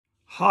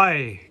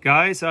Hi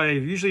guys, I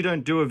usually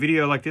don't do a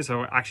video like this,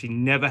 I actually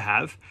never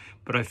have,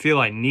 but I feel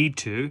I need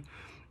to.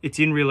 It's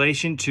in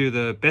relation to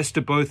the Best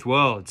of Both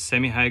Worlds,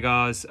 Sammy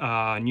Hagar's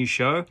new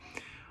show.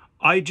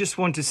 I just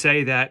want to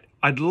say that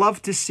I'd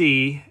love to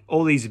see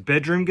all these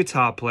bedroom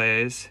guitar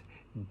players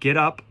get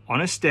up on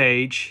a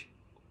stage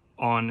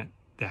on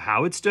the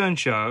Howard Stern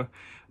show,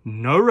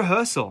 no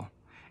rehearsal,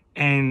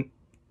 and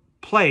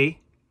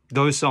play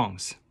those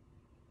songs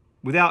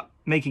without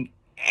making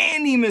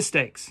any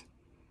mistakes.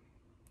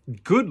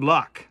 Good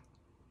luck.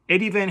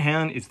 Eddie Van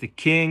Halen is the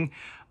king.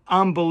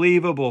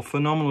 Unbelievable,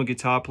 phenomenal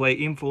guitar player,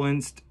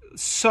 influenced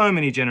so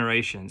many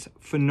generations.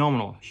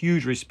 Phenomenal,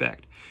 huge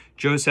respect.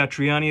 Joe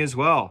Satriani as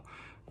well.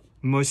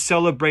 Most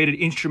celebrated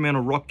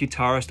instrumental rock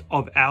guitarist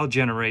of our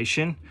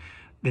generation,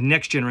 the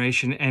next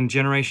generation, and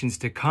generations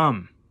to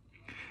come.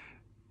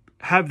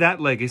 Have that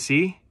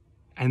legacy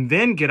and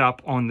then get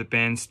up on the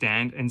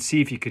bandstand and see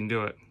if you can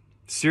do it.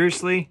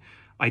 Seriously,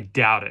 I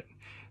doubt it.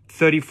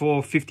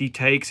 34, 50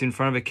 takes in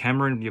front of a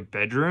camera in your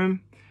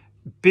bedroom.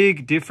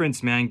 Big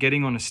difference, man,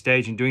 getting on a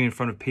stage and doing it in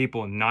front of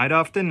people night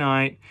after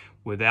night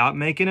without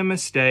making a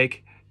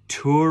mistake.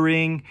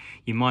 Touring,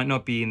 you might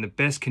not be in the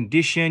best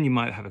condition, you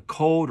might have a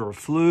cold or a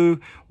flu,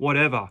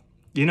 whatever.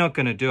 You're not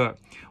going to do it.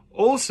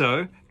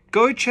 Also,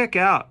 go check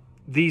out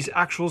these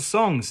actual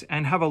songs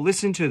and have a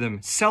listen to them.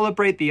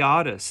 Celebrate the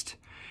artist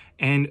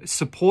and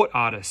support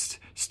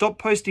artists. Stop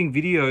posting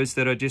videos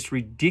that are just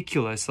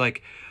ridiculous,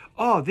 like,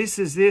 oh, this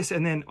is this,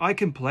 and then I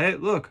can play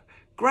it. Look,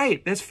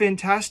 great, that's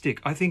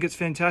fantastic. I think it's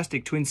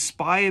fantastic to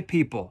inspire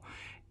people.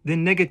 The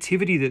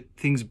negativity that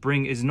things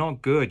bring is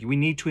not good. We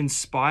need to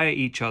inspire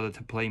each other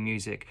to play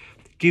music.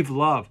 Give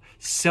love.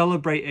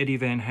 Celebrate Eddie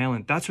Van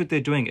Halen. That's what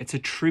they're doing. It's a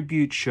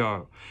tribute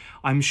show.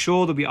 I'm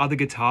sure there'll be other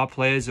guitar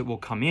players that will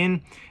come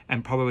in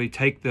and probably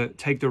take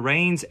the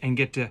reins and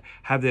get to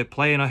have their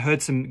play. And I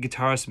heard some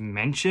guitarists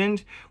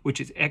mentioned, which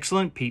is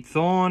excellent. Pete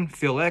Thorne,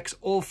 Phil X,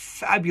 all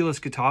fabulous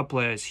guitar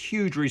players.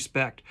 Huge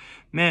respect.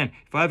 Man,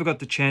 if I ever got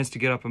the chance to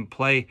get up and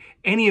play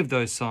any of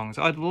those songs,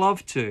 I'd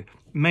love to.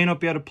 May not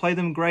be able to play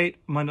them great,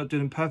 might not do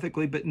them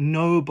perfectly, but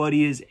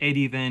nobody is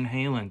Eddie Van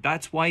Halen.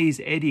 That's why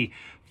he's Eddie.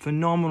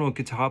 Phenomenal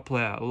guitar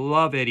player.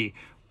 Love Eddie.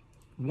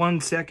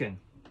 1 second.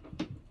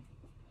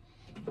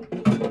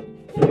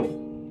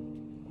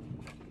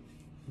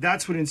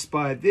 That's what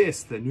inspired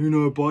this, the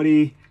Nuno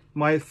body,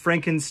 my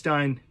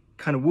Frankenstein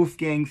kind of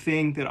Wolfgang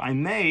thing that I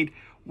made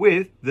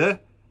with the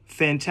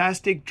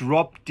fantastic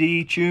drop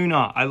D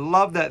tuner. I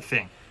love that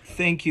thing.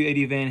 Thank you,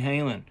 Eddie Van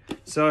Halen.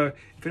 So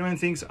if anyone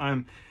thinks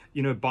I'm,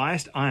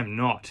 biased, I am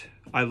not.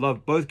 I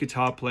love both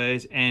guitar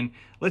players and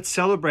let's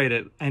celebrate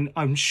it. And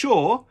I'm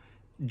sure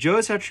Joe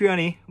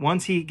Satriani,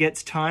 once he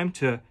gets time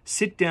to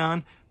sit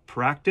down,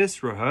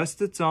 practice, rehearse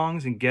the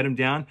songs and get them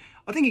down,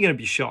 I think you're going to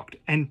be shocked.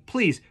 And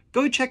please,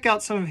 go check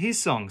out some of his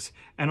songs.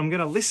 And I'm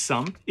going to list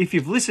some. If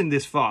you've listened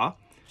this far,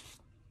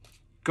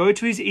 go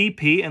to his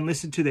EP and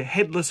listen to the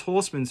Headless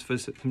Horsemen for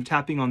some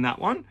tapping on that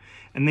one.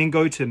 And then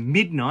go to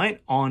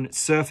Midnight on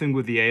Surfing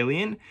with the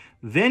Alien.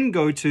 Then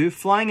go to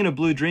Flying in a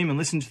Blue Dream and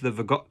listen to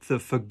the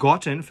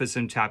Forgotten for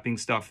some tapping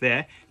stuff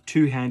there.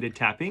 Two-handed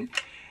tapping.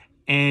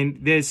 And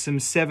there's some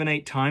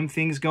 7/8 time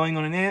things going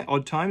on in there,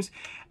 odd times.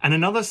 And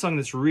another song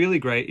that's really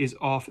great is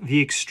off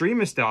the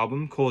Extremist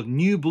album called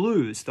New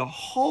Blues. The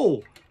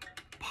whole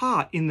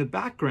part in the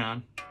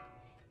background,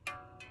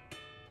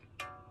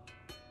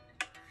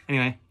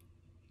 anyway,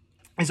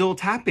 is all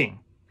tapping.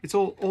 It's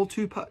all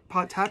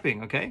two-part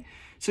tapping, okay?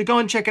 So go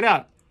and check it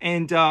out.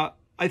 And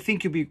I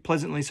think you'll be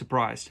pleasantly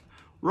surprised.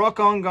 Rock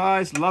on,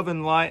 guys. Love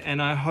and light.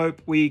 And I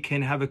hope we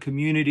can have a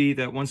community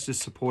that wants to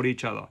support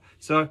each other.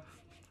 So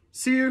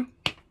see you.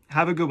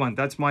 Have a good one.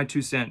 That's my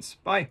 2 cents.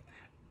 Bye.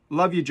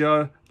 Love you,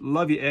 Joe.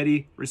 Love you,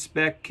 Eddie.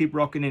 Respect. Keep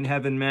rocking in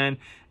heaven, man.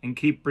 And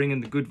keep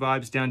bringing the good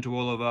vibes down to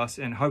all of us.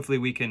 And hopefully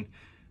we can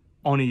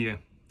honor you.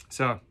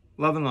 So,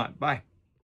 love and light. Bye.